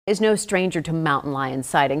Is no stranger to mountain lion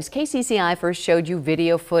sightings. KCCI first showed you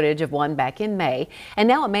video footage of one back in May, and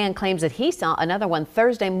now a man claims that he saw another one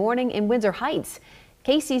Thursday morning in Windsor Heights.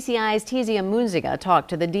 KCCI's Tizia Munziga talked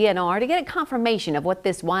to the DNR to get a confirmation of what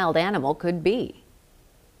this wild animal could be.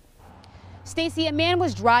 Stacy, a man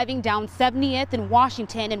was driving down 70th and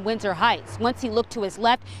Washington in Windsor Heights. Once he looked to his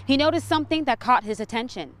left, he noticed something that caught his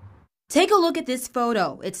attention. Take a look at this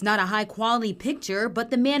photo. It's not a high-quality picture, but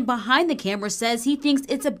the man behind the camera says he thinks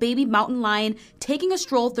it's a baby mountain lion taking a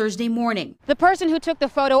stroll Thursday morning. The person who took the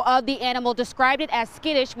photo of the animal described it as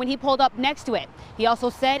skittish when he pulled up next to it. He also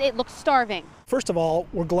said it looked starving. First of all,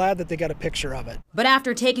 we're glad that they got a picture of it. But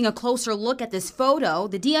after taking a closer look at this photo,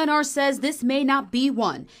 the DNR says this may not be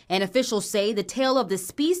one. And officials say the tail of the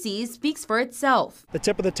species speaks for itself. The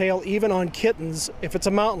tip of the tail, even on kittens, if it's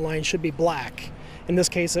a mountain lion, should be black. In this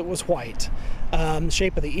case, it was white. The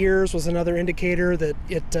shape of the ears was another indicator that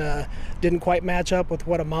it didn't quite match up with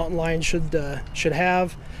what a mountain lion should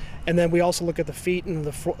have. And then we also look at the feet and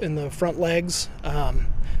the front legs.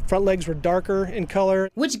 Front legs were darker in color,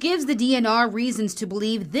 which gives the DNR reasons to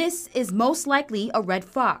believe this is most likely a red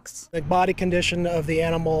fox. The body condition of the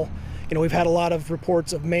animal, we've had a lot of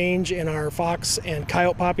reports of mange in our fox and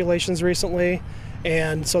coyote populations recently,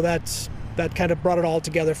 and so that kind of brought it all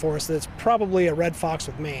together for us that it's probably a red fox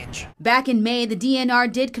with mange. Back in May, the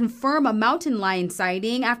DNR did confirm a mountain lion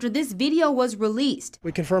sighting after this video was released.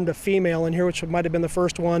 We confirmed a female in here, which might have been the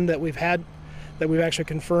first one that we've actually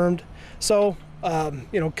confirmed. So,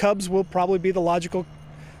 cubs will probably be the logical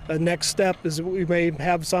next step, is we may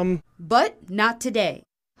have some. But not today.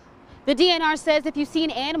 The DNR says if you see an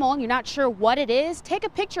animal and you're not sure what it is, take a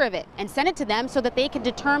picture of it and send it to them so that they can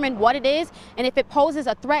determine what it is and if it poses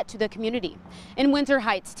a threat to the community. In Windsor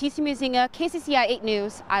Heights, Tizia Munziga, KCCI 8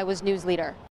 News, Iowa's news leader.